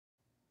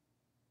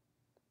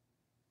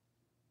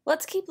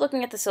Let's keep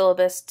looking at the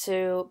syllabus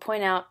to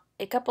point out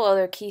a couple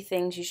other key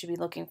things you should be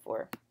looking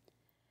for.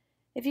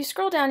 If you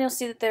scroll down, you'll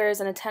see that there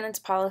is an attendance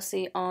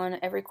policy on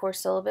every course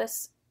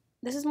syllabus.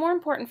 This is more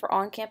important for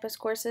on-campus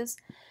courses.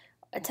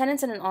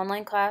 Attendance in an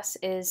online class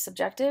is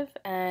subjective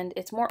and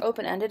it's more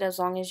open-ended as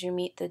long as you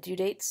meet the due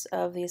dates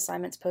of the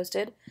assignments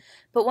posted.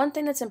 But one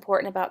thing that's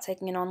important about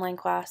taking an online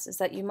class is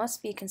that you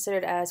must be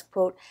considered as,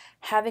 quote,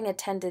 having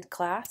attended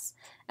class.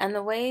 And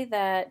the way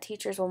that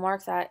teachers will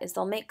mark that is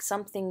they'll make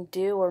something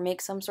due or make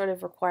some sort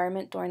of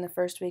requirement during the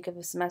first week of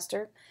the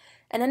semester.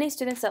 And any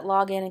students that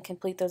log in and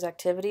complete those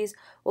activities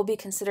will be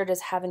considered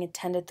as having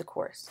attended the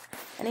course.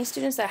 Any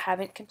students that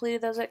haven't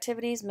completed those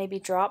activities may be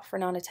dropped for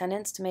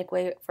non-attendance to make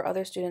way for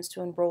other students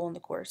to enroll in the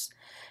course.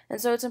 And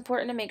so it's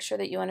important to make sure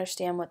that you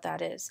understand what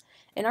that is.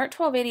 In ART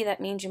 1280, that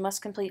means you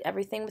must complete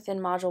everything within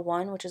Module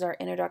 1, which is our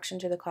Introduction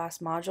to the Class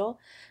module,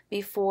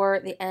 before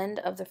the end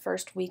of the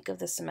first week of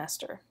the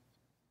semester.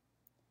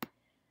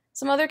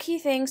 Some other key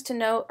things to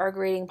note are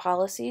grading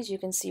policies. You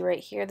can see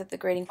right here that the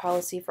grading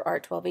policy for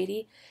ART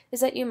 1280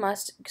 is that you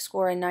must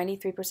score a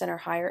 93% or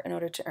higher in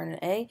order to earn an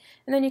A,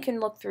 and then you can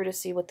look through to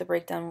see what the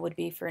breakdown would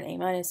be for an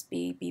A-,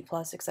 B, B+,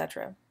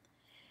 etc.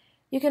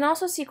 You can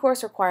also see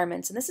course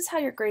requirements, and this is how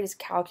your grade is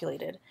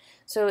calculated.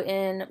 So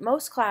in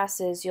most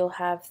classes, you'll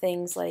have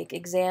things like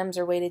exams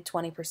are weighted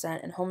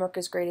 20%, and homework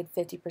is graded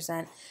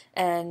 50%,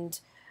 and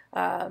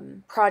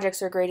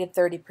projects are graded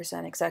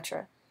 30%,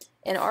 etc.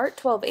 In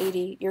ART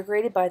 1280, you're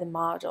graded by the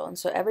module, and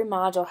so every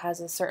module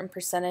has a certain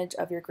percentage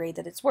of your grade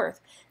that it's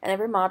worth, and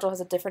every module has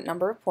a different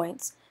number of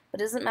points,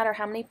 but it doesn't matter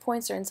how many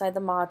points are inside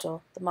the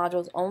module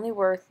is only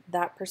worth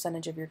that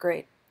percentage of your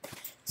grade.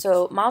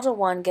 So Module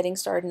 1, Getting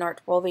Started in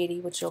ART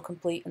 1280, which you'll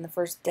complete in the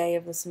first day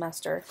of the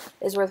semester,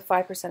 is worth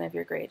 5% of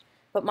your grade.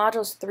 But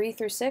Modules 3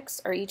 through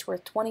 6 are each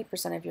worth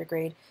 20% of your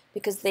grade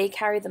because they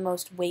carry the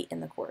most weight in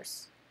the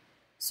course.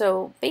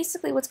 So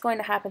basically what's going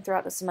to happen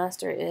throughout the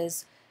semester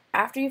is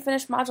after you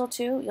finish Module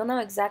 2, you'll know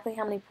exactly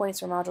how many points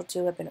for Module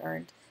 2 have been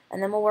earned.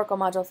 And then we'll work on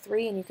Module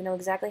 3, and you can know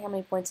exactly how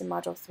many points in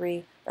Module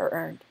 3 are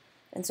earned.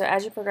 And so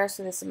as you progress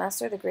through the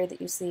semester, the grade that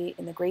you see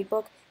in the grade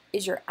book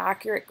is your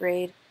accurate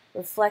grade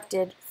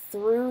reflected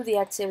through the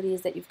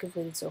activities that you've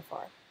completed so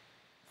far.